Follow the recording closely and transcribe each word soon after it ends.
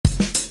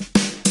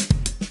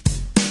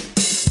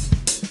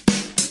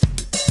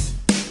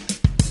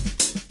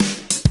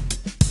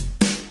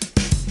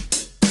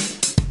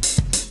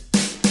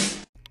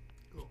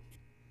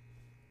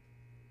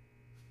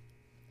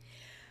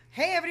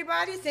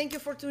everybody. Thank you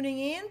for tuning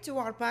in to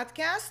our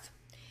podcast.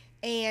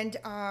 And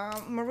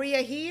Maria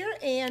here,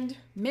 and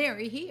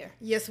Mary here.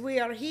 yes, we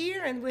are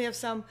here, and we have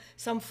some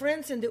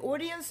friends in the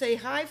audience. Say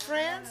hi,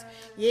 friends.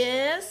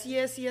 Yes,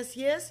 yes, yes,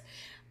 yes.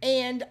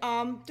 And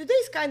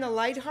today's kind of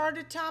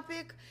lighthearted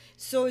topic,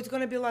 so it's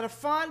going to be a lot of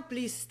fun.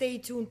 Please stay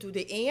tuned to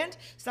the end.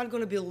 It's not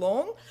going to be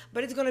long,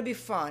 but it's going to be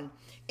fun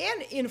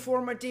and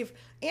informative,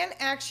 and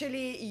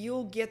actually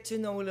you'll get to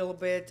know a little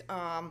bit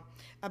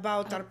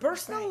about our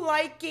personal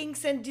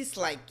likings and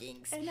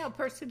dislikings. And our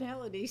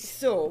personalities.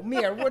 So,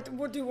 Mir,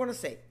 what do you want to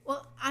say?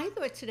 Well, I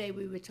thought today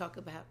we would talk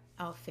about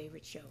our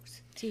favorite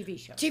shows, TV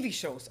shows. TV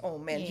shows. Oh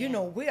man, you Yeah.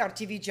 know we are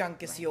TV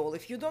junkies, y'all.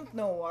 If you don't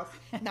know us,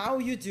 now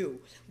you do.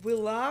 We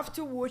love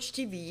to watch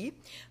TV.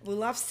 We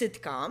love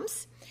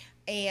sitcoms,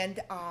 and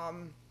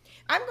I'm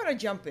gonna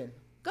jump in.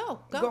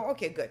 Go.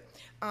 Okay, good.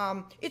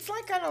 It's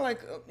like kind of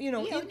like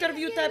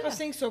interview type of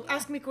thing. So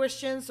ask me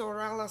questions, or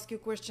I'll ask you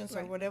questions, or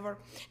Right. whatever.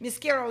 Miss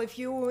Carol, if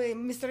you,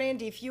 Mr.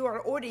 Andy, if you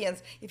are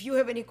audience, if you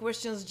have any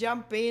questions,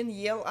 jump in,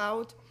 yell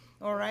out.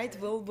 All right,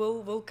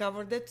 we'll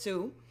cover that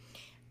too.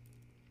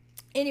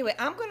 Anyway,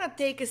 I'm gonna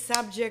take a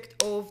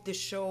subject of the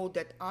show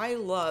that I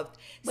loved.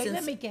 Wait,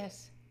 let me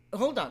guess.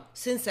 Hold on.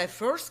 Since I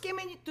first came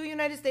into the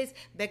United States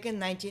back in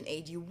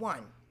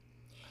 1981.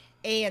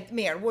 And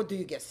Mayor, what do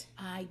you guess?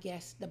 I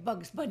guess the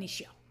Bugs Bunny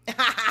show.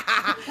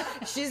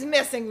 She's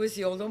messing with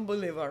you. Don't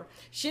believe her.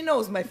 She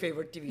knows my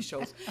favorite TV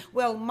shows.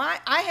 Well,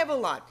 I have a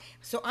lot.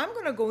 So I'm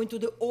going to go into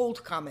the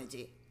old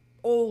comedy,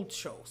 old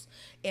shows.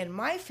 And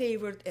my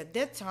favorite at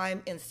that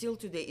time and still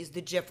today is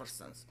The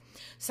Jeffersons.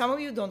 Some of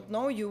you don't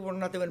know. You were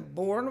not even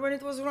born when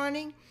it was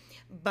running.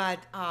 But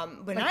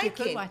when But I you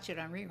could came... watch it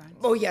on reruns.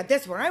 Oh, yeah,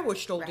 that's where I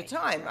watched all the Right,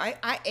 time.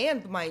 I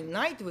end my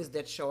night with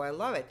that show. I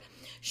love it.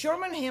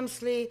 Sherman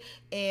Hemsley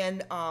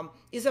and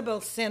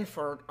Isabel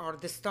Sanford are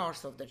the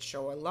stars of that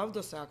show. I love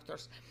those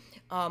actors.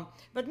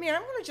 But Mira,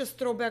 I'm going to just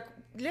throw back,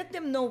 let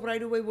them know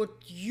right away what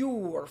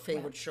your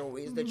favorite show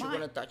is that you're going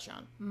to touch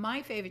on.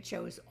 My favorite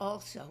show is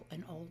also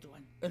an old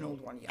one. An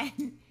old one, yeah.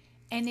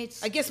 And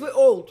it's, I guess we're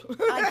old.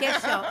 I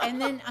guess so.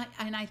 And then,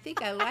 I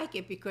think I like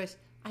it because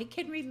I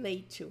can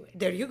relate to it.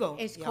 There you go.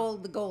 It's Yeah.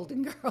 called The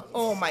Golden Girls.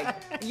 Oh my,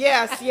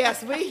 yes,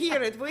 we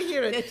hear it.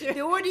 That's right.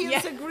 The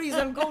audience Yeah. agrees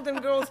on Golden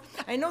Girls.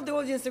 I know the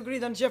audience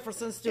agreed on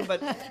Jeffersons too,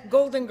 but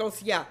Golden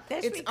Girls, yeah,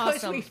 That's it's because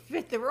awesome. we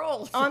fit the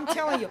roles. I'm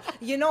telling you.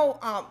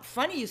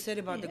 Funny you said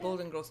about the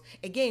Golden Girls.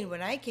 Again,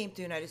 when I came to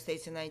the United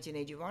States in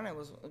 1981, I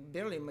was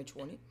barely in my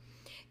 20s.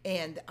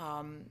 And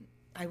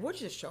I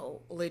watched the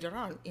show later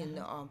on in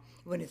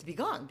when it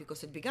began,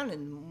 because it began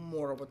in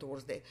more over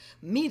towards the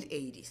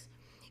mid-'80s.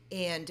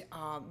 And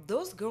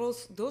those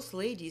girls, those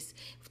ladies,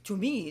 to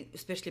me,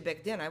 especially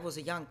back then, I was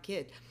a young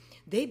kid,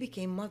 they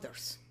became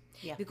mothers.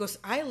 Yeah. Because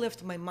I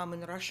left my mom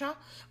in Russia.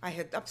 I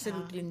had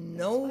absolutely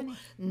funny.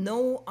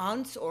 no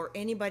aunts or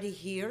anybody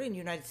here in the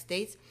United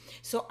States.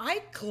 So I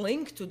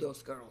cling to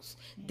those girls.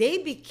 They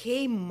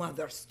became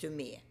mothers to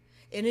me.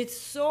 And it's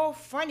so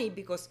funny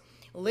because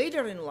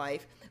later in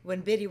life,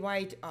 when Betty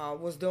White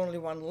was the only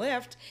one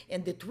left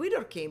and the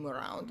Twitter came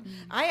around,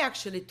 I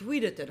actually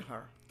tweeted at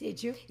her.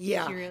 Did you?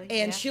 Yeah, Did you really?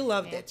 and Yeah. she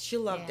loved Yeah. it. She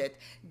loved Yeah. it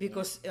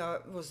because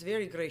it was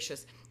very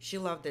gracious. She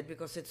loved it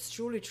because it's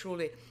truly,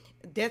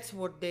 that's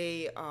what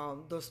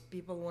those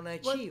people want to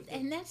Well, achieve.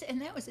 and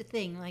that was the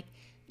thing. Like,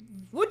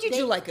 What did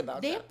you like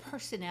about their that?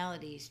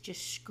 personalities?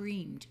 Just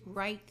screamed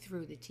right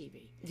through the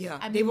TV.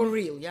 Yeah, they were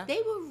real, yeah?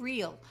 they were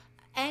real,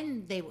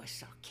 and they were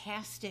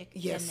sarcastic.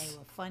 Yes. and they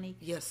were funny.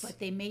 Yes. but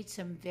they made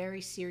some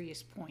very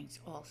serious points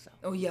also.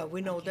 Oh yeah, we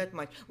know that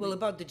much. Well,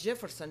 about the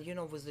Jeffersons,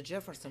 with the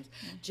Jeffersons,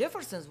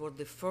 Jeffersons were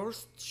the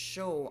first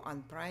show on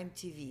Prime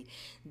TV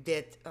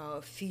that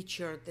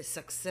featured the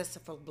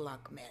successful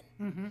black man.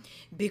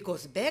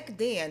 Because back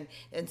then,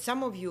 and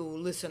some of you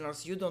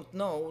listeners, you don't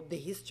know the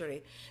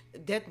history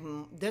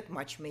that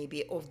much maybe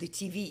of the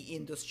TV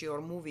industry or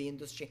movie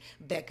industry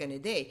back in the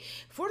day.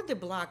 For the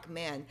black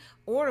man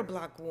or a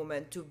black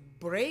woman to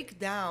break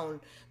down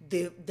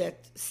that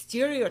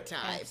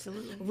stereotype,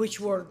 Absolutely. which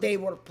they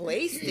were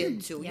placed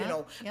into,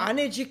 Yeah, yeah.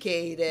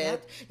 uneducated,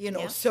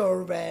 Yeah.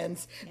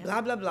 servants,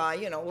 blah, blah, blah,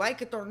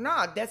 like it or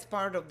not, that's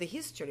part of the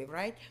history,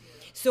 right?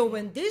 So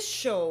when this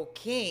show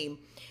came,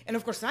 and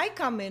of course I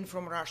come in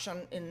from Russia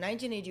in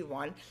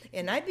 1981,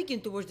 and I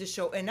begin to watch the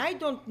show, and I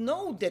don't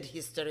know that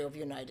history of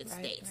United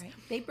States. Right.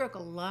 They broke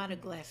a lot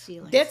of glass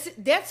ceilings.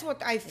 That's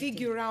what I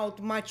figure out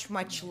much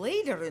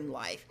later in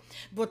life.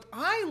 But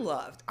I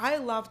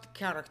loved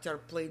character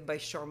played by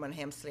Sherman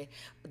Hemsley,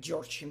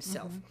 George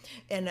himself.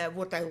 And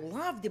what I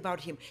loved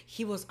about him,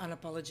 he was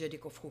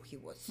unapologetic of who he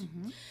was.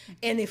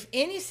 And if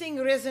anything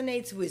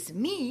resonates with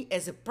me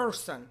as a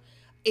person,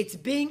 it's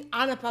being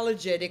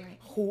unapologetic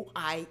who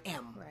I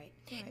am. Right.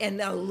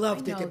 And I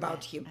loved I it know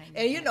about that. him. I know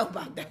And you know that.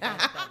 about I know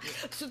that. about you.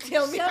 So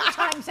tell me.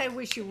 Sometimes I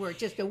wish you were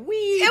just a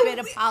wee bit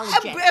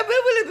apologetic. A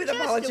little bit Just a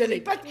wee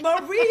apologetic. But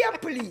Maria,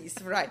 please.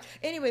 Right.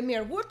 Anyway,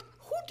 Mir, who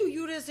do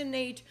you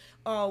resonate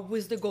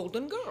with the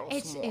Golden Girls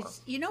more?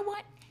 It's you know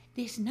what?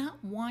 there's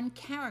not one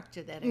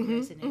character that I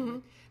resonate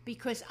with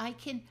because I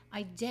can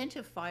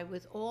identify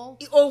with All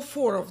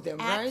four of them,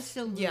 right?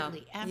 absolutely, Yeah,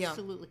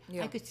 absolutely.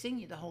 yeah. I could sing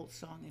you the whole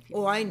song if you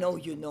Oh, want. I know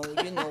you know.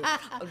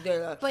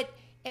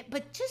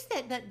 But just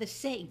that the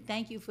saying,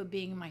 "Thank you for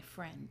being my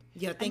friend."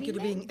 Yeah, thank you for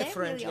being a that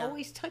friend, really yeah.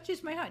 always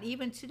touches my heart,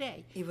 even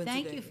today. Even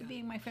thank today, you for yeah.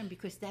 being my friend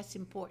because that's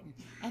important.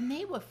 And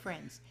they were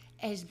friends,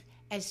 as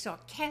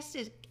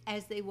sarcastic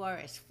as they were,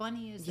 as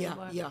funny as they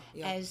were,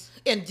 as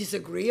and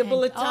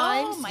disagreeable at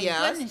times. Oh my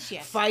Yes, goodness,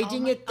 yes.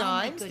 fighting Oh at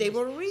times. They goodness.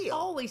 were real.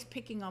 Always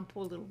picking on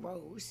poor little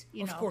Rose.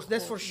 Of course,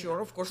 that's for sure.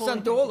 Of course, calling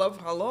St. her- Olaf.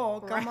 Hello,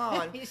 come Right.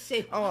 on. You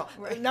see, Oh,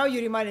 right. now you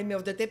reminded me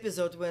of that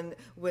episode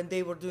when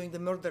they were doing the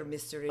murder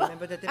mystery.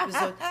 Remember that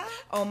episode?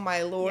 Oh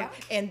my lord!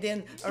 Yeah. And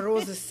then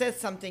Rosa said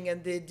something,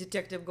 and the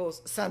detective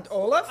goes, "St.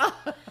 Olaf,"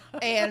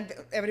 and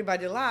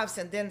everybody laughs.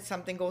 And then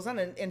something goes on,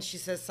 and she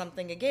says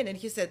something again, and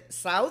he said,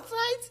 "South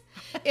side,"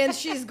 and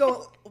she's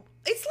going.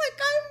 It's like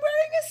I'm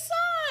wearing a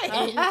sign.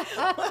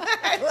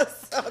 It was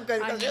so good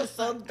because she was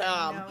so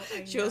dumb.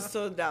 I She was know.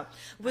 so dumb.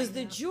 With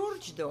the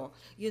George, though,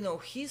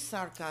 his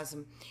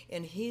sarcasm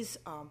and his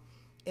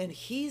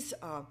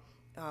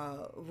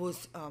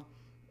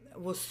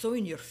was so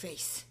in your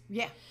face.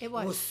 Yeah, it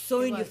was. Was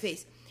so It in your was.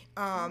 face.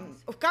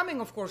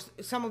 Coming, of course,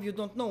 some of you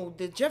don't know,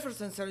 the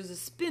Jeffersons are a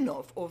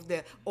spin-off of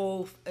the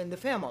All in the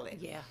Family.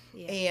 Yeah,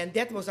 yeah. And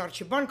that was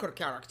Archie Bunker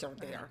character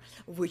there,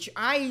 which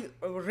I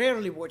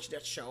rarely watch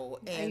that show.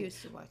 And,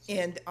 used to watch it.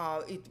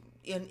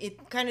 And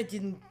it kind of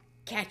didn't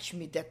catch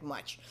me that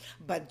much.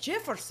 But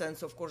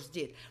Jeffersons, of course,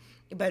 did.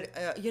 But,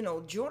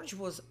 George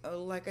was,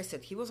 like I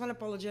said, he was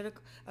unapologetic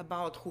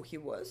about who he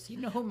was. You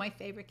know who my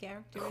favorite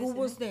character is? Who in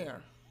was it?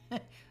 there?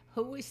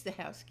 Who was the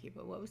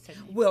housekeeper? What was her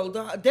name? Well,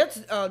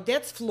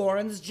 that's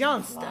Florence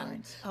Johnston.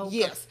 Florence. Oh,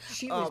 yes,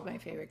 she was my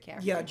favorite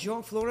character.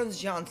 Yeah, Florence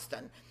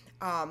Johnston.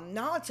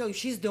 Now I'll tell you,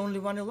 she's the only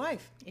one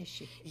alive. Is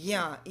she?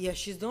 Yeah,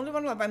 she's the only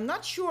one alive. I'm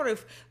not sure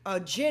if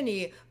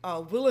Jenny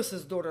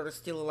Willis's daughter is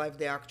still alive,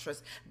 the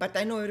actress, but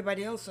I know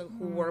everybody else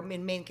who were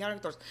main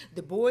characters.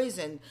 The boys,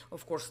 and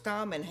of course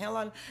Tom and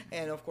Helen,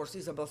 and of course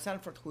Isabel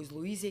Sanford, who is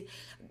Louise,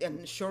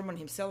 and Sherman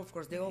himself. Of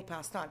course, they all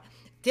passed on.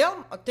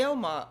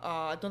 Thelma,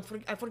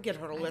 I forget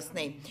her last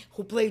name,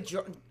 who played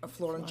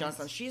Florence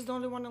Johnson. She's the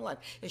only one alive,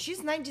 and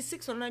she's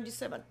 96 or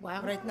 97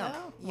 Wow. right now.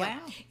 Wow. Yeah.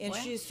 Wow. And Wow.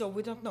 she's so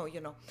we don't know,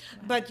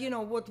 But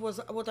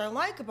what I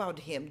like about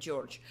him,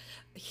 George,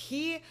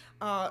 he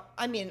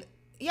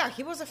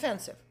was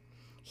offensive.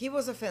 He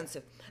was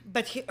offensive,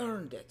 but he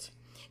earned it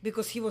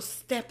because he was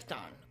stepped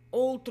on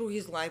all through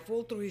his life,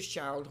 all through his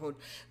childhood,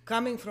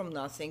 coming from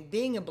nothing,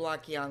 being a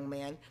black young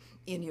man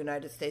in the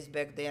United States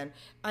back then.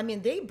 I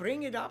mean, they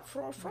bring it up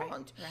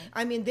forefront. Right.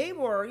 I mean, they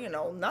were,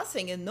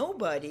 nothing and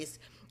nobodies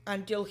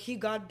until he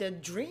got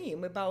that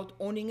dream about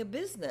owning a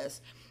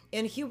business.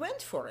 And he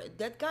went for it.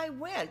 That guy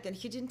went, and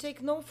he didn't take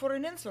no for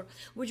an answer,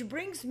 which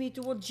brings me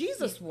to what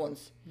Jesus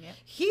wants. Yep.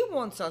 He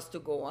wants us to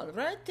go on,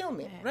 right? Tell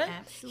me, right?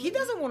 Absolutely. He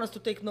doesn't want us to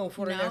take no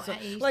for an No, answer.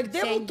 he's Like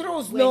devil saying,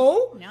 throws wait,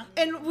 no, no.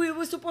 and we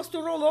were supposed to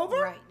roll over?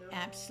 Right.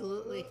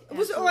 Absolutely. It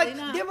was Absolutely like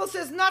not. devil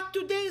says not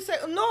today. Say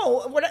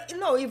no.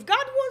 No. If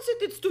God wants it,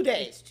 it's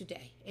today. It's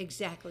today.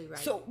 Exactly right.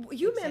 So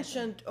you Exactly.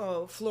 mentioned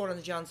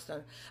Florence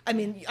Johnston. I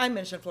mean, I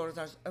mentioned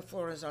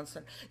Florence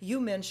Johnston.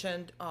 You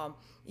mentioned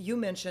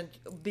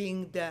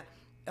being the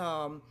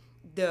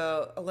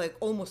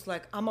almost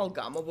like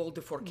amalgam of all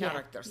the four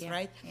characters, yeah,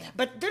 right? yeah.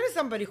 But there is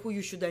somebody who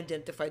you should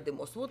identify the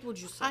most. What would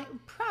you say?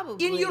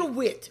 Probably In your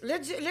wit,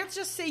 let's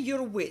just say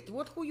your wit.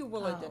 Who you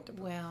will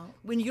identify? well,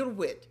 When your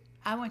wit.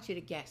 I want you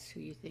to guess who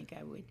you think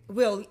I would.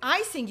 Well,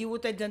 I think you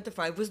would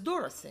identify with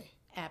Dorothy.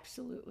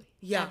 Absolutely.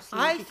 Yeah,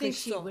 Absolutely, I because think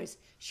she so.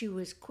 she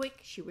was quick,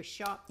 she was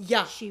sharp,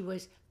 Yeah. she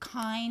was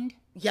kind,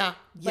 Yeah.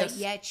 but Yes.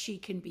 yet she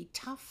can be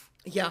tough.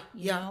 Yeah.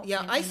 you Yeah. know,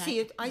 Yeah. and- I and see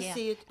it. I yeah.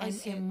 see it. I And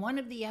see it. in one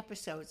of the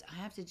episodes, I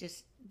have to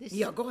just this.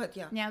 Yeah. Go ahead.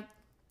 Yeah. Now,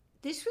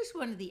 this was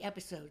one of the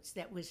episodes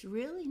that was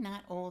really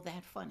not all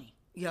that funny.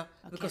 Yeah.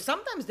 Because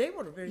sometimes they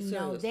were very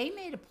serious. No, they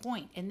made a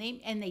point, and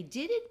they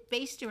did it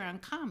based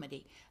around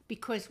comedy.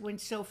 Because when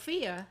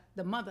Sophia,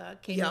 the mother,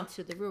 came Yeah.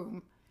 into the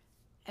room,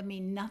 I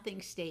mean,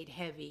 nothing stayed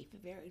heavy for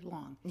very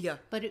long. Yeah.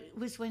 But it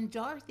was when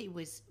Dorothy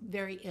was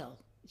very ill.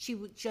 She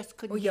just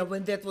couldn't. Oh yeah,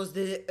 when that was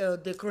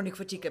the chronic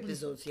fatigue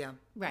episodes, yeah.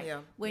 Right.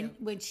 Yeah.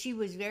 When she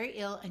was very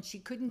ill and she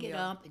couldn't get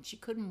Yeah. up and she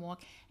couldn't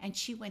walk, and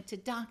she went to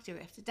doctor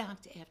after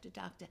doctor after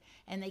doctor,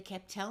 and they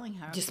kept telling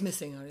her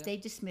Dismissing her. Yeah. they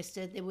dismissed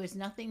her. There was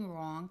nothing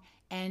wrong,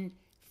 and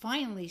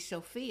finally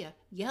Sophia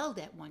yelled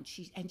at one.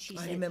 She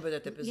said, remember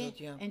that episode,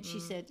 yeah. And she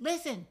said,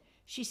 "Listen,"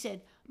 she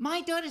said, "my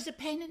daughter's a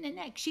pain in the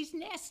neck. She's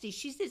nasty.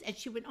 She's this," and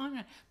she went on and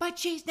on. But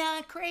she's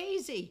not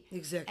crazy.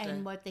 Exactly.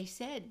 And what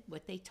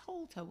they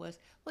told her was,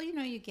 "Well,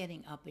 you're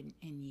getting up in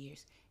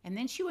years." And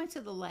then she went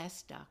to the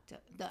last doctor,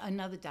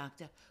 another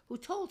doctor, who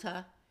told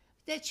her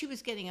that she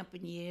was getting up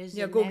in years.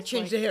 Yeah, and go that's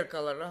change why- the hair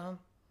color. Uh-huh.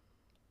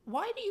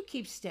 Why do you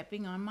keep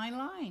stepping on my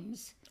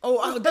lines?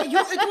 Oh, it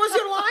was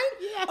your line?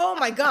 Yeah. Oh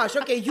my gosh.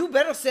 Okay, you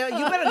better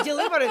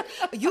deliver it.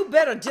 You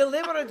better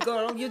deliver it,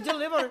 girl. You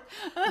deliver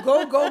it.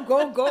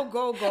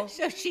 Go.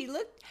 So she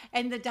looked,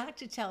 and the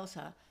doctor tells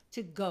her,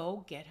 to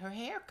go get her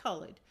hair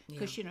colored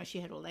because she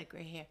had all that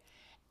gray hair.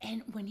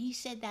 And when he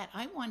said that,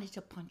 I wanted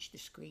to punch the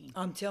screen.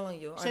 I'm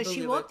telling you. So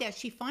she walked out.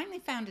 She finally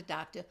found a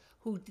doctor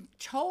who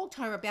told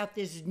her about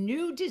this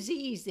new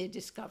disease they're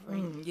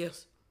discovering.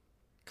 Yes.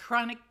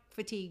 Chronic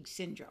fatigue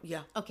syndrome.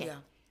 Yeah. Okay. Yeah.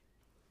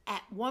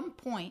 At one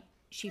point,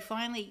 she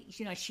finally,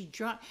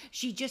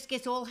 she just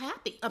gets all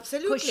happy.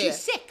 Absolutely. Because she's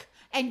sick.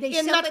 And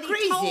And not somebody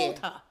crazy. told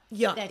her.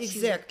 Yeah, that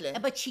exactly.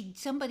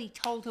 Somebody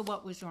told her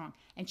what was wrong.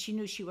 And she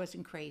knew she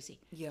wasn't crazy.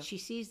 Yeah. She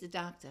sees the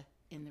doctor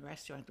in the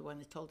restaurant, the one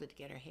that told her to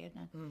get her hair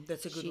done.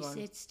 That's a good one.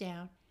 She sits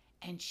down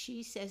and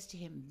she says to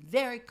him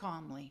very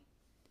calmly,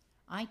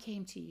 I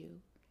came to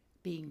you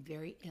being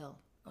very ill.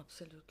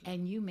 Absolutely.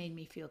 And you made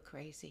me feel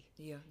crazy.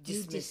 Yeah.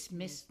 You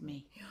dismissed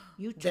me.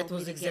 You That told was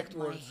me to exact get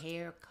words. my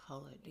hair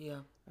colored. Yeah.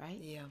 Right?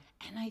 Yeah.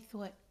 And I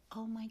thought,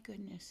 oh my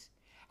goodness,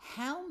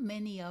 how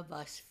many of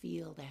us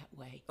feel that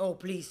way? Oh,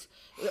 please.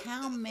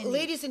 How many?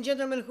 Ladies and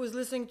gentlemen who is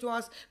listening to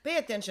us, pay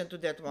attention to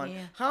that one.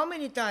 Yeah. How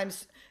many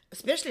times,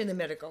 especially in the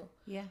medical,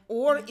 Yeah.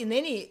 or in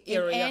any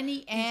area,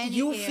 any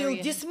you feel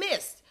area.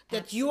 dismissed,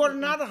 that you are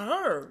not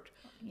heard,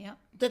 Yeah.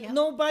 that yeah.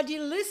 nobody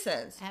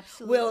listens.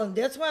 Absolutely. Well, and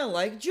that's why I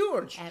like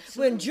George.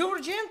 Absolutely. When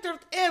George entered,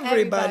 everybody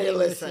Everybody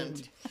listened.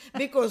 listened.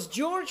 Because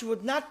George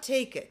would not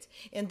take it.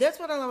 And that's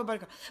what I love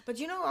about it. But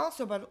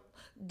also about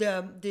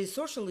the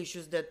social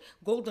issues that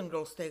Golden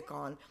Girls took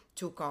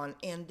on,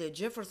 and the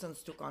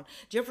Jeffersons took on.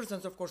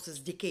 Jeffersons, of course, is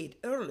a decade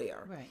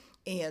earlier. Right.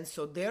 And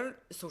so their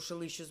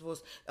social issues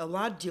was a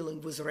lot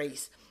dealing with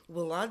race, a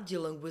lot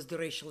dealing with the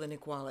racial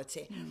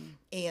inequality.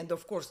 And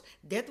of course,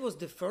 that was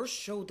the first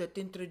show that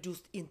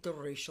introduced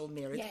interracial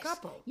married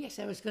couple. Yes,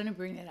 I was going to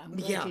bring that up. I'm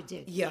glad you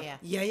did. Yeah.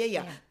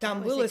 Tom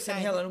That was Willis and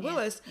exciting. Helen Yeah,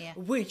 Willis, yeah.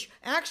 which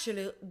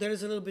actually there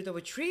is a little bit of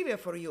a trivia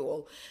for you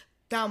all.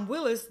 Tom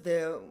Willis,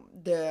 the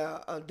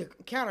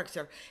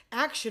character,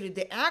 actually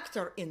the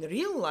actor in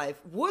real life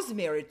was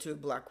married to a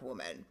black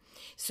woman,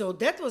 so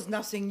that was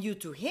nothing new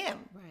to him.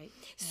 Right.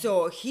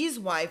 So his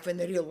wife in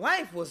real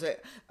life was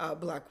a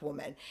black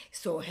woman.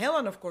 So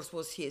Helen, of course,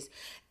 was his,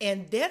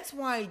 and that's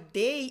why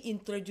they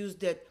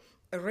introduced that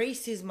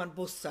racism on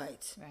both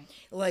sides. Right.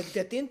 Like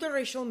that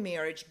interracial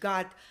marriage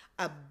got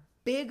a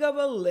big of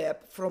a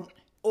lip from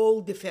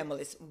all the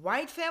families.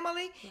 White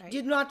family Right.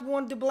 did not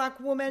want the black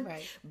woman.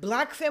 Right.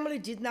 Black family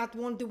did not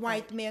want the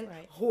white man.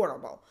 Right.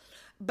 Horrible.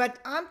 But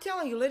I'm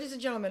telling you, ladies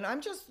and gentlemen, I'm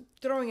just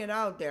throwing it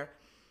out there.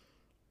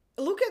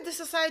 Look at the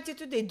society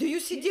today. Do you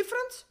see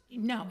difference?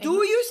 No. Do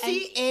you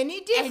see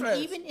any difference?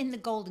 And even in the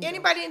Golden Girls.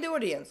 Anybody in the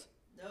audience?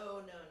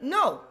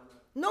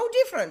 No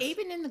difference.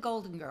 Even in the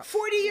Golden Girls.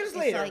 40 years It's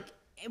later. like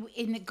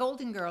in the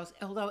Golden Girls,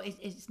 although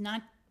it's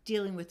not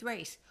dealing with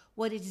race,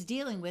 what it's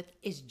dealing with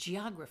is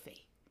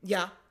geography.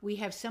 Yeah. We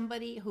have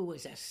somebody who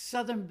was a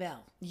Southern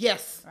Belle,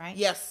 Yes. right?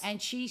 Yes. And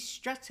she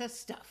struts her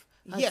stuff,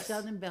 her Yes.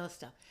 Southern Belle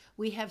stuff.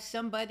 We have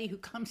somebody who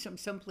comes from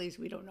someplace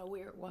we don't know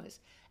where it was.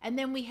 And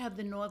then we have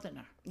the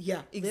Northerner.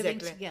 Yeah, exactly. Living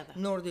together.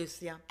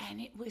 Northeast, yeah. And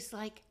it was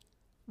like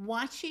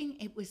watching,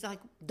 it was like,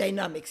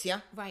 Dynamics, yeah.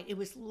 right, it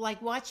was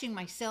like watching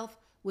myself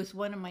with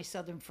one of my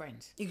Southern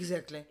friends.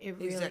 Exactly. It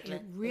really, exactly.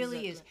 it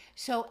really is. Exactly.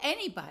 So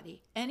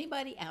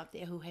anybody out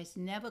there who has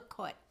never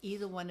caught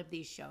either one of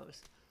these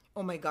shows,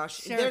 Oh my gosh,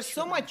 Search there's for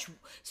so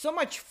them.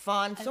 much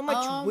fun, so much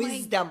oh my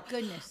wisdom.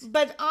 goodness.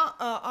 But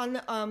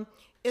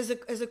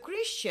as a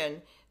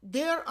Christian,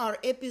 there are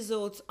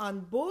episodes on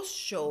both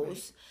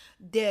shows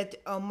that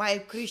my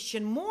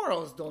Christian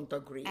morals don't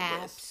agree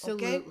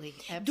Absolutely, with.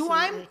 Okay?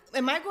 absolutely.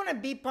 Am I going to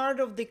be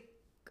part of the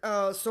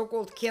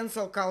so-called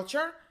cancel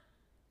culture?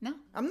 no,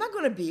 I'm not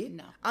going to be.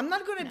 No. I'm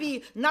not going to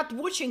be not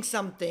watching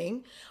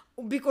something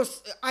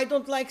because I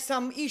don't like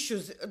some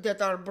issues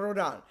that are brought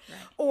on.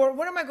 Or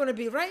what am I going to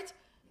be, right?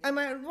 Am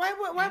I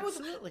why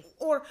Absolutely.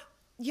 would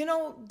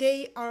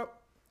they are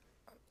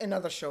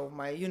another show of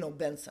my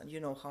Benson,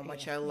 how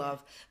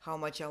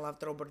much I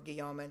loved Robert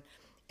Guillaume,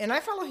 and I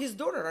follow his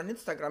daughter on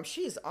Instagram.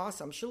 She is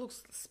awesome. She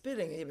looks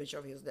spitting image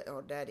of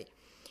her daddy.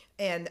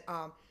 And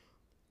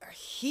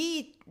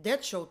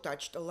that show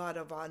touched a lot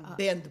of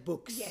banned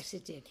books. yes,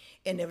 it did.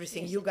 And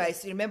everything. Yes, You it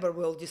guys remember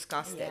we'll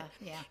discuss Yeah, that.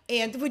 yeah.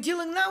 And we're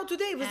dealing now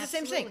today with the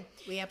same thing.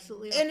 Absolutely. We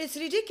absolutely And it's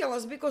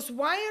ridiculous because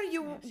why are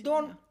you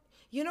don't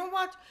you know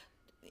what?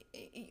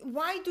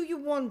 Why do you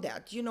want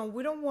that?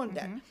 We don't want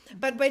that.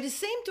 But by the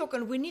same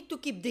token, we need to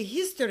keep the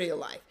history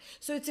alive.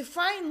 So it's a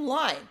fine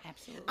line.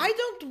 Absolutely. I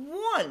don't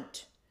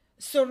want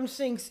certain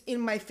things in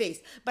my face,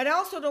 but I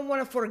also don't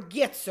want to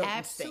forget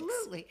certain things.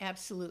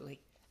 Absolutely.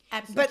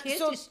 But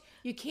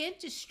You can't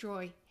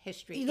destroy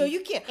history.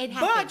 You can't. It But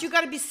happens. you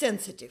got to be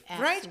sensitive,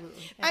 right?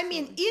 Absolutely, I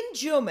mean, in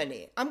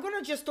Germany, I'm going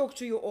to just talk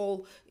to you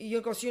all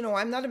because,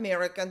 I'm not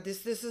American.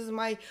 This is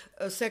my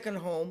second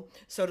home,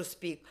 so to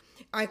speak.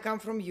 I come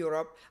from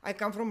Europe. I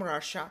come from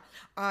Russia.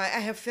 I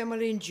have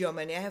family in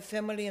Germany. I have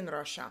family in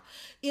Russia.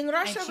 In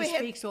Russia, And she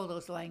speaks all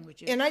those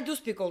languages. and I do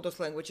speak all those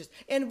languages.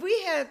 And we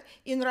had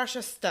in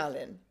Russia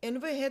Stalin,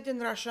 and we had in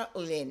Russia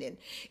Lenin,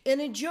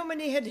 and in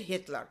Germany had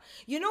Hitler.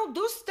 You know,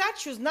 those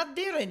statues not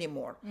there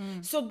anymore.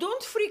 So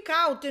don't freak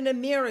out in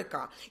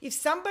America if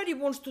somebody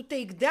wants to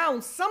take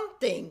down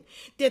something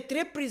that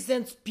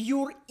represents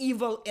pure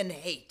evil and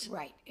hate.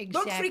 Right,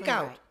 Don't freak exactly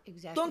out. right,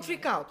 exactly Don't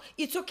freak right. out.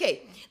 It's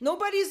okay.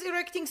 Nobody is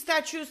erecting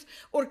statues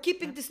or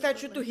keeping the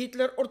statue to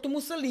Hitler or to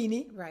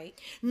Mussolini. Right.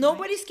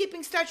 Nobody's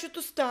keeping statue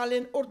to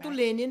Stalin or to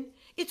Lenin.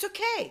 It's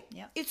okay.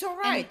 Yeah. It's all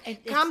right.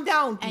 And Calm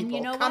down, people. and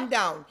you know Calm what?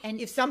 down. And-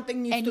 if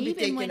something needs and to be even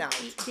taken when out.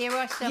 There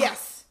are some,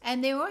 Yes.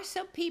 and there are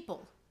some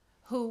people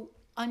who,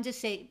 under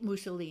say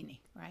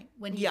Mussolini, right?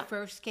 When he Yeah.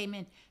 first came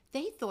in,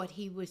 they thought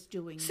he was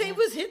doing Same that.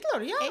 with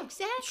Hitler, yeah.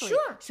 Exactly.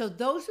 Sure. So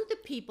those are the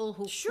people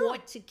who Sure.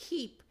 fought to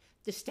keep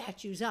the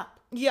statues up.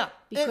 Yeah.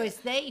 Because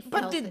they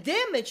But felt the that-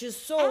 damage is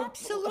so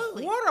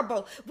Absolutely.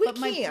 horrible. We But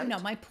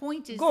can't. my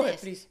point is Go ahead,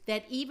 this: please.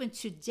 that even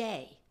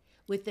today,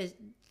 with the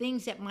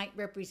things that might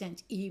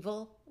represent evil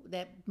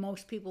that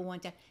most people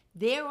want to,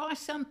 there are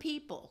some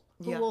people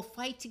who Yeah. will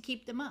fight to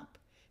keep them up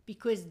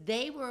because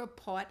they were a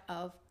part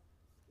of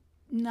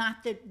not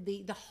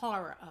the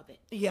horror of it.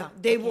 Yeah,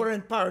 they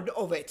weren't part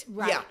of it.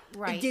 Right, Yeah,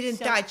 right. It didn't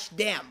So- touch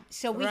them.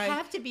 So we right?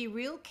 have to be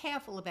real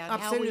careful about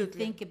how we Absolutely.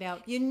 think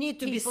about. You need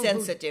to be people who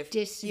sensitive.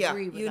 disagree Yeah,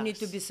 with you us. need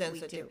to be We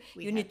sensitive. do.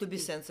 We You have need to be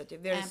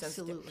sensitive, very sensitive.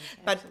 Absolutely,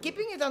 But absolutely.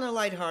 keeping it on a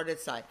lighthearted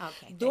side. Okay,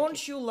 thank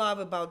Don't you love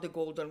about the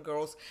Golden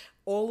Girls?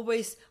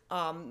 Always,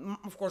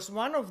 of course,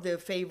 one of the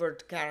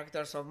favorite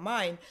characters of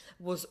mine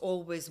was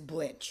always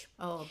Blanche.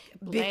 Oh,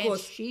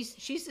 Because- Blanche,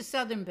 she's the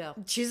Southern Belle.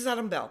 She's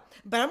Adam Bell.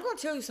 But I'm going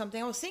to tell you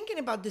something. I was thinking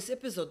about this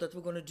episode that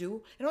we're going to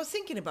do, and I was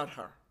thinking about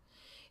her.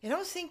 And I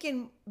was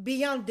thinking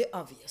beyond the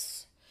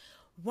obvious.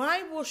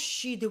 Why was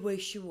she the way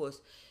she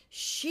was?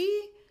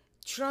 She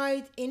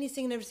tried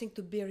anything and everything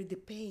to bury the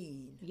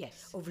pain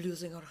Yes. of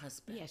losing her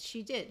husband. Yes,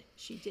 she did.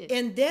 She did.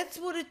 And that's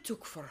what it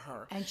took for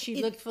her. And she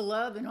It- looked for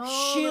love in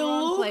all she the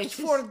wrong looked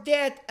places. for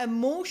that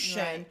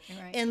emotion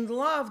Right. and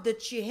love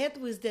that she had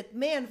with that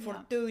man for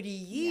Yeah. 30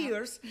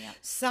 years Yeah.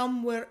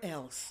 somewhere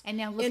else. And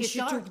now look and at she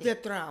Dorothy. took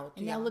that route.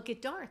 And yeah. now look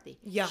at Dorothy.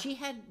 Yeah.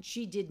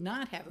 She did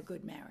not have a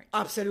good marriage.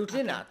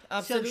 Absolutely not.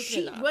 Absolutely so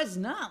she not. was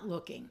not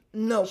looking.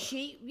 No.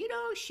 She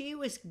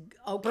was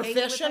okay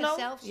Professional,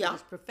 with herself. She yeah.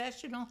 was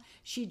professional.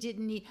 She didn't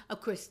need.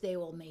 Of course, they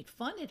all made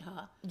fun at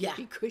her. Yeah.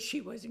 Because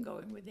she wasn't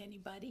going with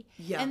anybody.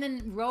 Yeah. And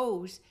then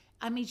Rose.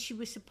 I mean, she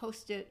was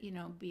supposed to,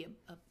 be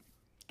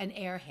an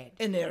airhead.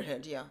 An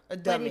airhead, yeah, a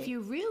But dummy. if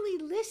you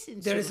really listen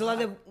to There is a lot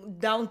her- of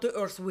down to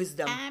earth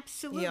wisdom.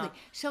 Absolutely. Yeah.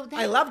 So that,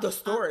 I love those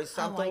stories.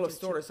 Oh, I'm I full do of too.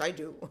 stories. I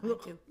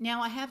do.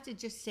 Now, I have to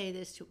just say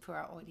this for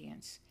our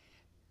audience.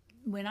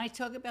 When I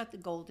talk about the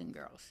Golden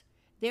Girls,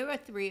 there are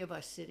three of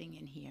us sitting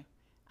in here.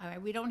 All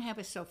right, we don't have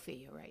a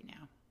Sophia right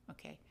now,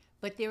 okay?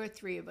 But there are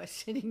three of us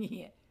sitting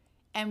here,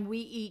 and we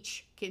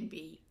each can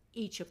be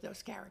each of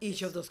those characters.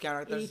 Each of those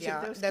characters, Each of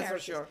yeah, those that's for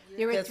characters. sure.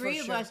 There are That's for three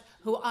of sure. us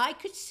who I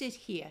could sit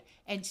here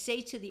and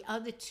say to the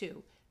other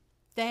two,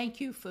 thank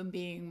you for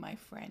being my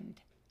friend.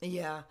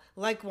 Yeah,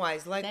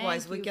 likewise.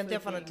 Thank We you can for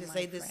definitely being my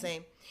say the friend.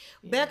 same.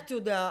 Back to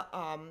the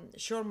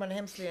Sherman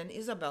Hemsley and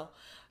Isabel.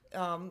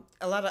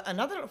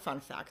 Another fun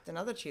fact,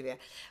 another trivia.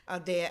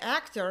 The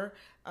actor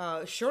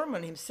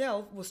Sherman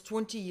himself was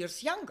 20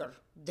 years younger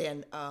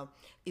than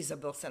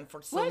Isabel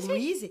Sanford. So Was he?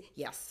 Louise,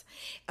 yes,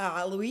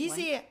 Louise,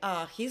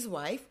 his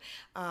wife.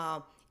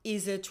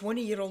 Is a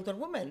 20-year older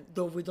woman,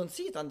 though we don't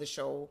see it on the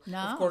show. No,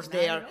 of course, not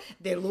they at are. all.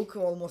 They look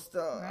almost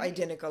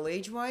identical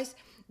age-wise.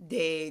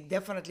 They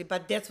definitely,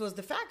 but that was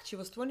the fact. She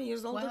was 20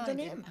 years older Well, than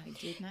I him.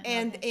 did not know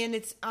and that. and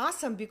it's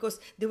awesome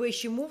because the way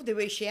she moved, the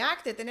way she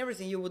acted, and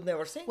everything you would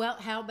never see. Well,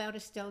 how about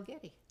Estelle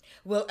Getty?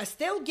 Well,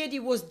 Estelle Getty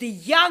was the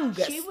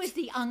youngest. She was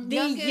the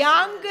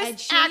youngest and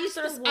she's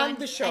actress the one, on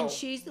the show. and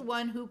she's the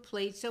one who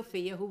played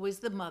Sophia, who was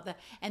the mother,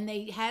 and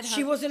they had her.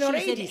 She was in her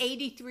She's 80s. an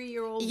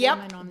 83-year-old Yep,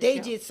 woman on the they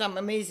show. did some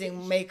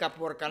amazing makeup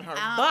work on her.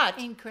 Ah,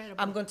 But incredible.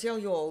 I'm going to tell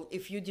you all,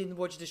 if you didn't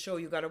watch the show,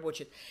 you got to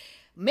watch it.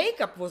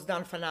 Makeup was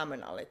done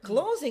phenomenally.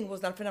 Clothing was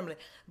done phenomenally.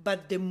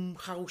 But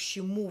how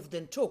she moved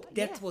and talked,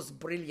 that Yeah. was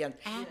brilliant.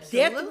 Absolutely.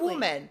 That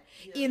woman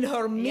in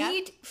her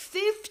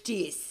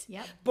mid-50s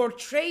Yep.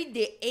 portrayed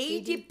the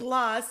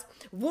 80-plus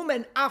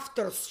woman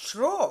after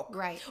stroke.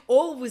 Right.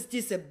 All with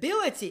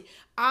disability.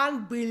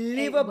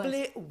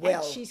 Unbelievably It was-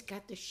 well. And she's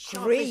got the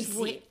sharpest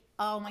Crazy. wit.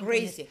 Oh my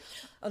Crazy.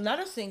 goodness.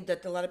 Another thing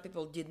that a lot of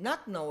people did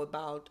not know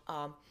about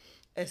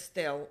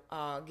Estelle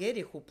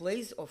Getty, who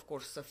plays, of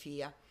course,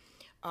 Sophia,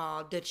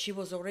 that she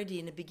was already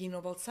in the beginning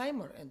of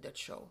Alzheimer's in that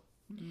show.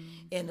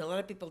 And a lot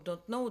of people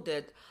don't know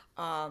that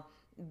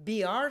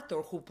B.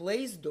 Arthur, who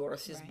plays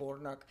Dorothy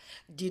Zbornak,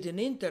 did an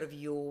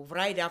interview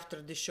right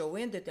after the show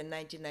ended in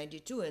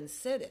 1992 and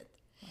said it.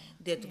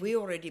 That we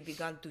already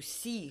began to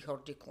see her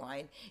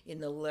decline in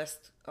the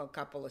last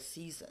couple of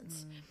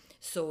seasons.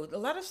 So a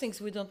lot of things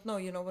we don't know,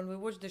 when we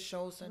watch the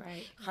shows and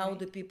Right, how right,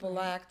 the people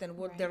right, act and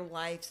what right. their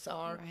lives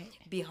are Right.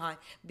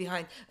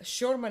 behind.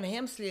 Sherman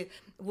Hemsley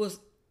was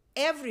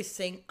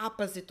everything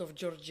opposite of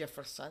George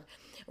Jefferson.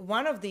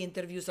 One of the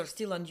interviews are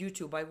still on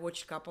YouTube. I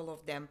watched a couple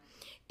of them.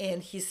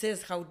 And he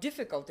says how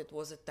difficult it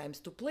was at times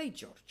to play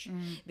George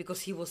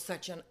because he was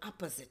such an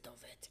opposite of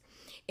it.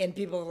 And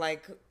people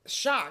like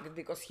shocked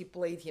because he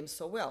played him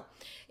so well.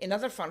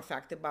 Another fun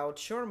fact about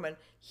Sherman,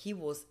 he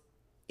was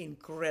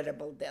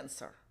incredible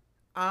dancer.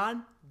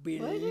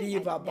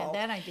 Unbelievable.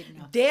 That I didn't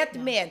know. That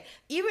man,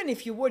 even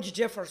if you watch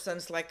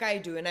Jefferson's like I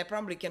do, and I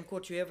probably can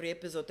quote you every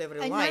episode, every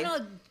And line.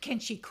 not only can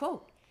she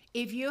quote,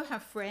 if you're her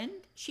friend,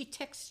 she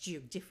texts you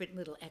different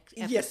little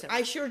episodes. Yes,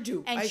 I sure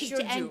do. And I she, sure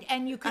do.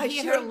 And you can I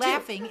hear sure her do.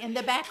 laughing in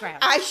the background.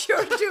 I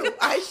sure do.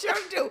 I sure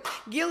do.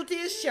 Guilty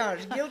as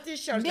charged. Guilty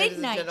as charged, ladies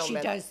and Midnight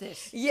gentlemen. she does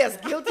this. Yes,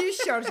 guilty as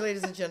charged,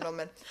 ladies and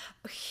gentlemen.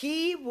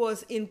 He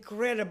was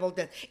incredible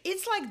then.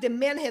 It's like the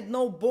man had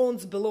no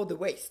bones below the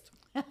waist.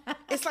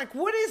 It's like,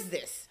 what is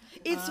this?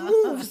 It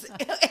moves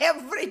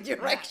every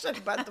direction,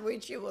 but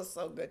which he was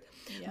so good.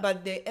 Yeah.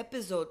 But the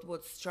episode,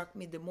 what struck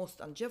me the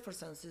most on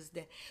Jefferson's is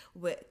the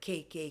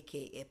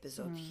KKK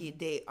episode.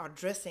 They are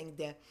dressing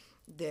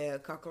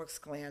the Ku Klux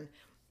Klan,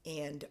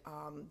 and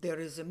there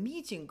is a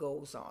meeting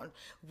goes on,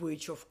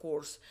 which of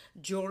course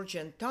George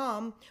and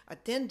Tom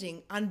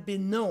attending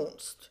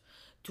unbeknownst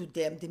to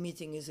them. The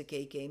meeting is a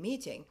KK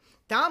meeting.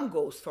 Tom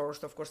goes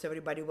first. Of course,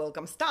 everybody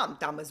welcomes Tom.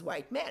 Tom is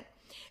white man.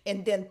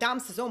 And then Tom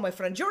says, oh, my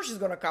friend George is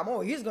going to come.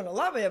 Oh, he's going to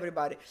love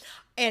everybody.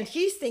 And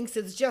he thinks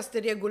it's just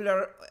a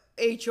regular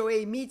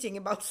HOA meeting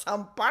about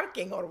some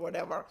parking or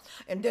whatever.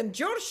 And then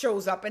George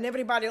shows up and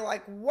everybody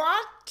like,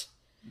 what?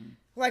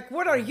 Like,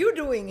 what are you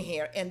doing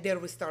here? And there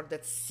we start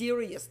that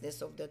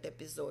seriousness of that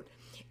episode.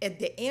 At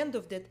the end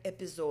of that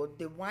episode,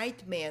 the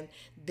white man,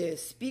 the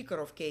speaker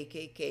of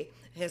KKK,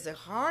 has a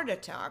heart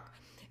attack,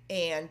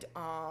 and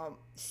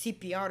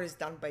CPR is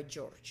done by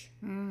George.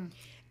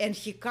 And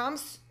he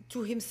comes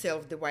to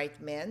himself, the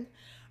white man,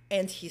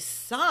 and his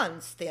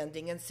son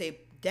standing and say,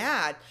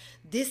 Dad,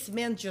 this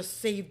man just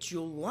saved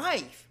your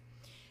life.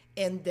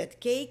 And that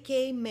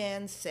KK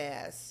man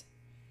says,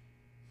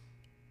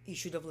 you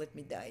should have let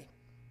me die.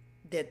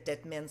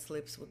 That man's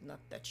lips would not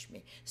touch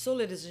me. So,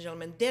 ladies and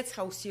gentlemen, that's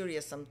how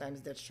serious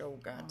sometimes that show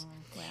got.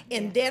 Wow.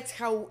 And that's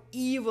how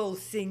evil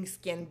things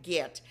can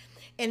get.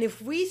 And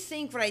if we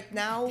think right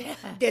now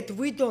that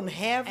we don't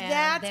have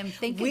that, then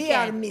think we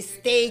again. are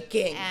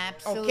mistaken.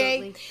 Absolutely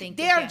Okay? think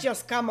They are again.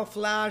 just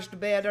camouflaged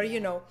better,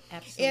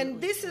 absolutely.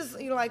 And this is,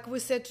 like we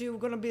said to you,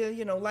 going to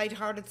be,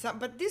 lighthearted.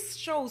 But this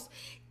shows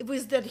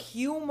with that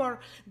humor,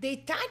 they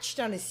touched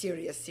on a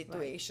serious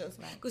situations.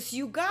 right. Because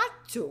you got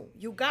to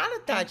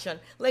touch on,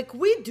 like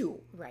we do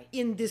Right.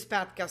 in this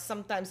podcast.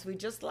 Sometimes we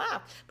just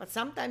laugh, but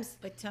sometimes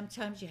But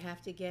sometimes you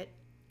have to get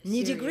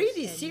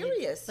Nitty-gritty, serious.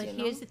 serious, But you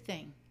know? here's the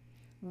thing.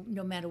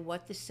 No matter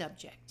what the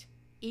subject,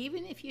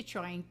 even if you're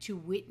trying to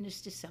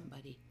witness to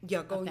somebody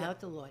about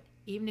the Lord,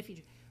 even if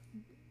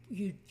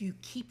you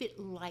keep it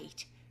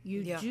light. You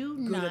Yeah, do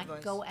good not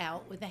advice. go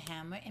out with a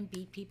hammer and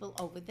beat people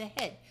over the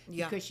head.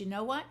 Yeah. Because you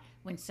know what?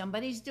 When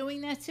somebody's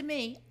doing that to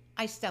me,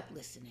 I stop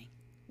listening.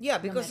 Yeah,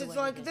 because matter it's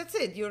what like, it is. that's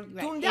it. You're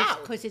tuned Right.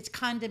 out. Because it's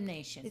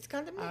condemnation. It's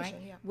condemnation, all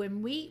right? yeah.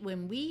 When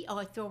we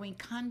are throwing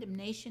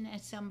condemnation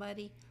at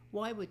somebody,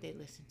 why would they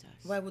listen to us?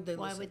 Why would they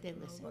Why listen? would they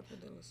No, listen? what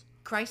would they listen?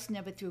 Christ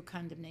never threw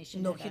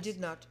condemnation No, at he us. did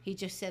not. He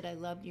just said, I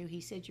love you.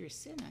 He said, you're a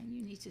sinner.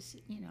 You need to,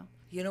 You know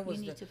you what's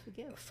need the to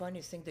forgive.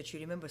 funny thing that you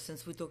remember,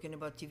 since we're talking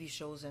about TV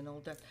shows and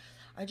all that?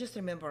 I just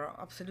remember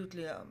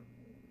absolutely,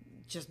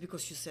 just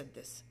because you said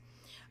this.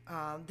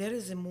 There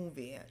is a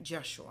movie,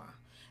 Joshua,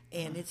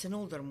 and it's an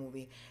older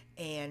movie,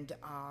 and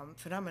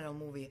phenomenal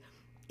movie,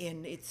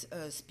 and it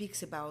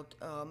speaks about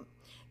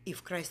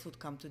if Christ would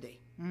come today.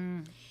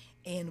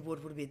 And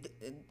what would be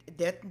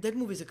that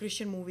movie is a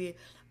Christian movie,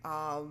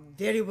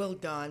 very well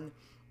done.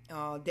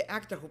 The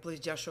actor who plays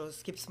Joshua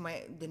skips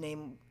the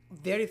name.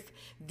 Very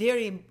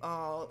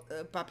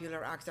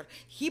popular actor.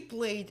 He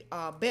played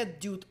bad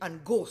dude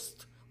on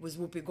Ghost with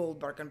Whoopi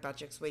Goldberg and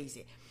Patrick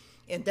Swayze,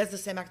 and that's the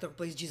same actor who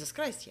plays Jesus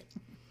Christ here.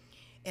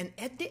 And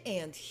at the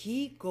end,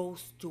 he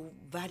goes to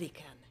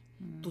Vatican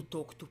to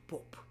talk to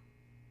Pope.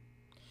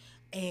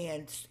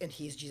 And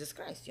he's Jesus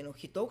Christ,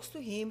 he talks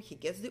to him, he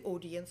gets the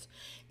audience,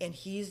 and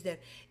he's there.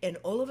 And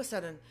all of a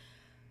sudden,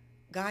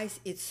 guys,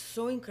 it's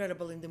so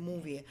incredible in the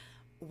movie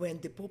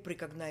when the Pope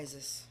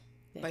recognizes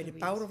by the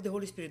power of the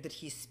Holy Spirit that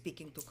he's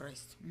speaking to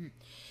Christ.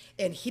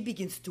 And he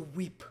begins to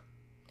weep.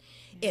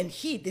 And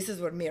this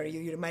is where Mary,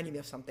 you reminded me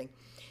of something.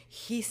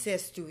 He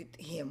says to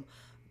him,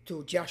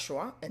 to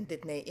Joshua, and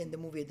that in the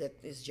movie that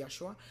is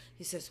Joshua,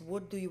 he says,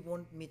 what do you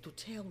want me to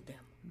tell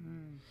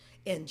them?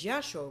 And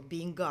Joshua,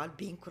 being God,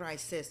 being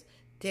Christ, says,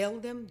 tell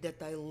them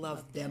that I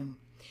love them.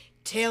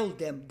 Tell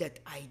them that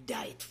I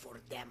died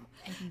for them.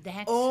 And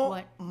that's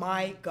oh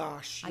my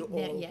gosh, you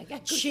all. I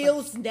got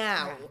Chills goosebumps.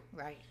 now.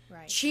 Right.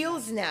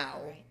 Chills now.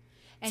 Right.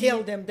 And Tell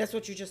you- them. That's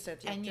what you just said.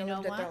 Yeah. and you Tell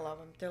know them that I what? love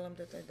them. Tell them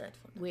that I died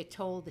for them. We're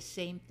told the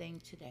same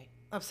thing today.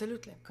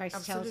 Absolutely. Christ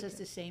Absolutely. tells us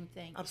the same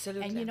thing.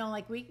 Absolutely. And you know,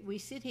 like we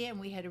sit here and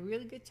we had a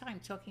really good time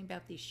talking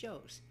about these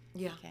shows.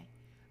 Yeah. Okay.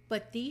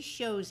 But these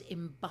shows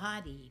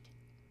embodied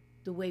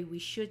the way we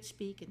should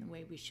speak and the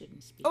way we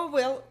shouldn't speak. Oh,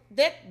 well,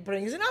 that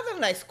brings another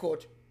nice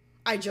quote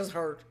I just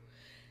heard.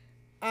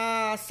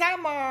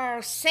 Some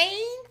are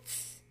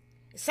saints,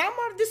 some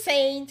are the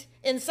saint,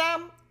 and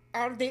some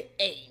are the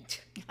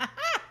ain't.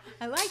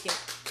 I like it.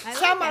 I like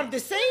Some that. are the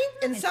saint,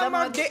 and some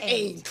are the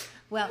ain't.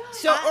 Well,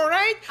 So, all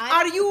right,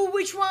 I- are you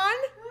which one,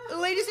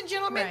 ladies and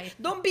gentlemen? Right.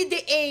 Don't be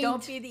the ain't.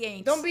 Don't be the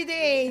ain'ts. Don't be the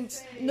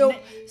ain't. No,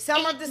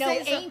 some are the no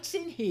saints. ain'ts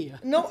in here.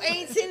 No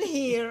ain'ts in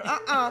here,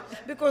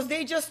 because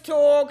they just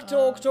talk,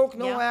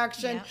 no yeah,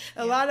 action.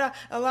 yeah,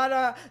 A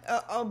lot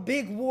of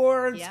big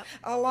words. Yep.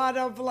 A lot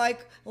of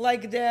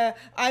like the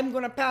I'm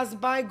gonna pass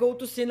by, go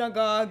to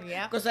synagogue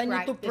Yep, because I need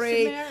right. to The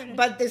pray. Samaritan.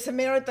 But the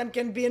Samaritan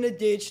can be in a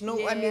ditch.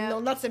 No, I mean Yeah. no,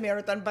 not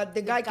Samaritan, but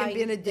the guy can guy-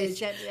 be in a the ditch,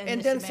 Sa- and and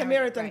the then Samaritan,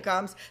 Samaritan right.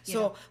 comes. You So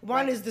know,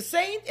 one right. is the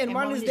saint and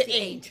one is the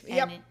ain't. and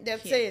Yep, it-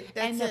 that's here. it.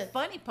 That's and it. the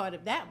funny part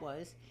of that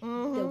was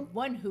the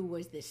one who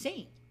was the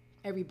saint,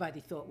 everybody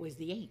thought was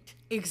the ain't.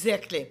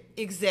 Exactly.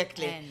 And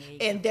there you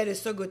And that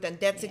is so good. And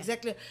that's Yeah.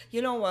 exactly,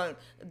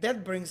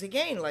 that brings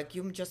again, like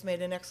you just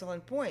made an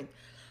excellent point.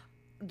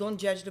 Don't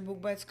judge the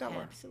book by its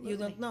cover. Absolutely. You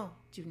don't know.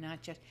 Do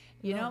not just,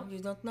 you No, know. you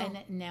don't know. And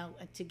now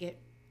to get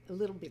a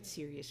little bit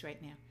serious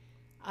right now,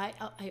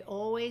 I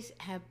always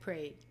have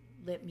prayed,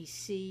 let me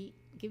see,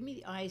 give me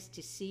the eyes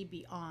to see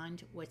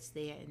beyond what's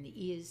there and the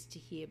ears to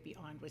hear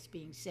beyond what's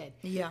being said.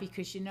 Yeah.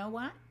 Because you know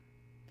what?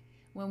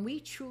 When we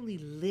truly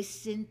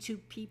listen to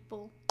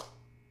people,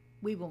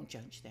 we won't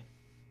judge them.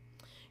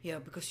 Yeah,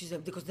 because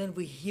then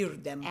we hear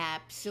them.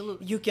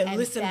 Absolutely. You can And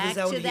listen back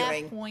without to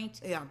hearing. that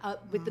point Yeah.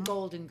 with the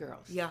Golden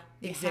Girls. Yeah,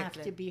 They exactly.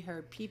 have to be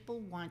heard. People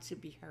want to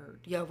be heard.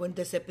 Yeah, when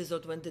this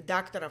episode, when the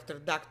doctor after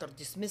doctor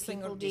dismissing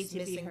People her, need to be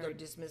dismissing her, heard.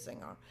 dismissing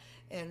her,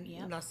 and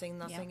Yep. nothing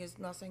Yep.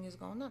 is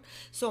going on.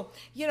 So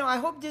I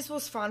hope this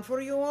was fun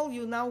for you all.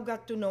 You now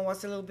got to know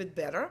us a little bit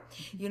better.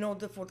 You know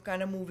what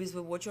kind of movies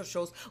we watch or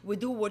shows. We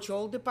do watch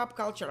all the pop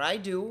culture. I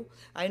do.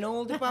 I know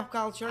all the pop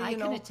culture. I you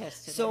can know,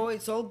 attest to so that.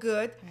 it's all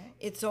good. Right.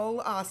 It's all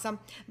awesome.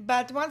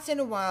 But once in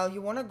a while,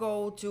 you want to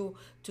go to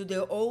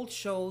the old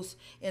shows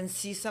and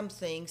see some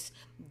things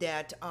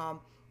that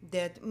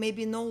that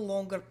maybe no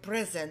longer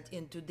present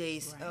in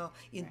today's Right.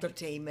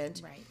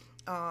 entertainment.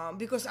 Right.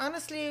 Because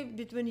honestly,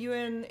 between you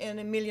and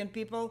a million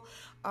people,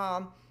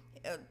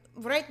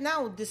 right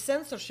now the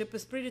censorship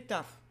is pretty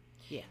tough.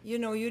 Yeah. You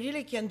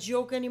really can't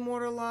joke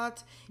anymore a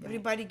lot.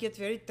 Everybody gets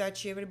very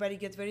touchy. Everybody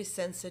gets very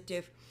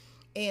sensitive.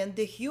 And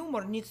the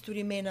humor needs to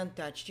remain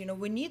untouched.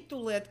 We need to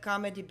let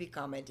comedy be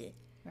comedy.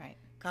 Right.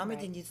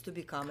 Comedy Right. needs to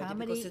be comedy,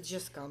 Comedy- because it's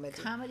just comedy.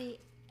 Comedy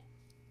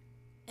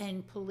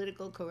and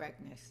political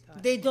correctness.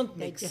 They don't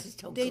They mix.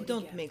 just don't They go don't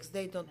together. mix.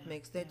 They don't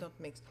mix. They don't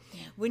mix.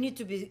 We need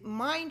to be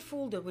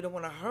mindful that we don't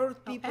want to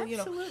hurt people.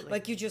 absolutely.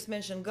 Like you just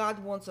mentioned, God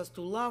wants us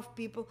to love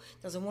people.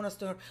 Doesn't want us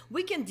to hurt.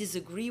 We can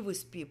disagree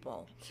with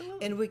people,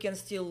 Absolutely. and we can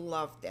still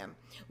love them.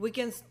 We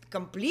can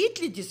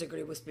completely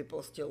disagree with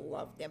people, still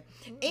love them,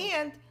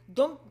 and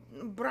don't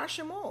brush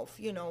them off.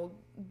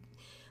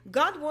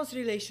 God wants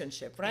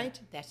relationship, right?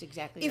 That's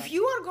exactly If right.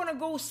 you are gonna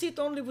go sit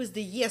only with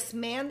the yes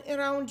man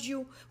around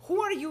you, who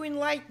are you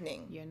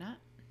enlightening? You're not?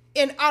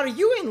 And are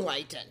you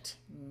enlightened?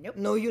 Nope.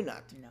 No, you're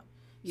not. No.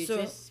 You're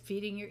So- just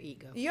feeding your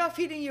ego. You're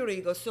feeding your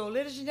ego. So,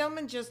 ladies and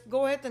gentlemen, just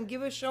go ahead and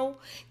give it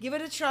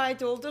a try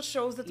to all the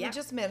shows that we Yep.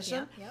 just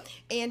mentioned. Yep.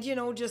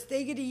 And, just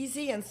take it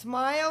easy and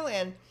smile,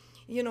 and,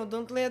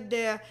 don't let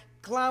the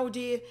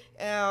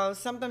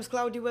sometimes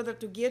cloudy weather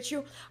to get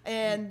you.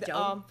 And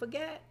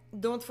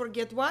Don't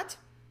forget, what?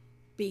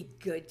 be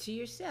good to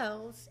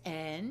yourselves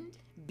and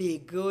Be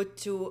good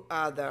to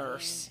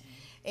others.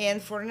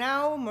 And for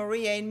now,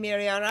 Maria and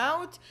Mary are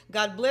out.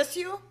 God bless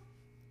you.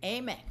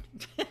 amen.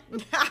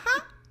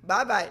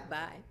 Bye-bye.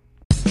 Bye.